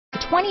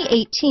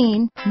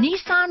2018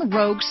 Nissan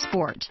Rogue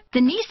Sport. The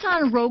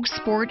Nissan Rogue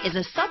Sport is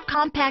a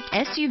subcompact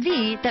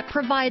SUV that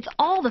provides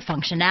all the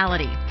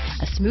functionality.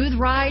 A smooth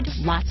ride,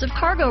 lots of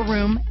cargo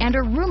room, and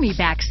a roomy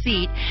back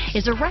seat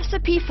is a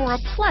recipe for a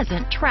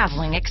pleasant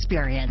traveling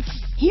experience.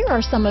 Here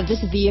are some of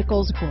this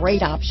vehicle's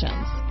great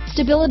options: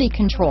 stability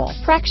control,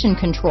 traction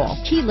control,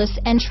 keyless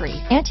entry,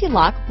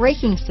 anti-lock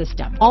braking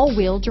system,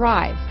 all-wheel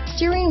drive,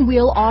 steering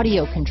wheel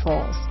audio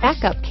controls,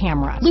 backup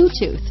camera,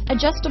 Bluetooth,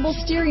 adjustable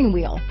steering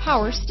wheel,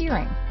 power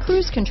steering,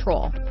 cruise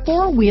control,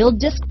 four-wheel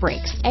disc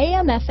brakes,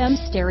 AM/FM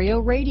stereo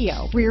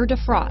radio, rear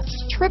defrost,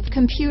 trip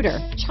computer,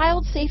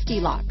 child safety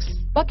locks,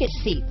 bucket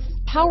seats,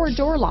 power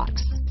door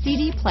locks,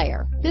 CD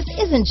player. This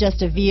isn't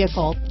just a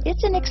vehicle,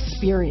 it's an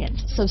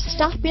experience. So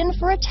stop in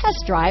for a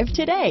test drive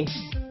today.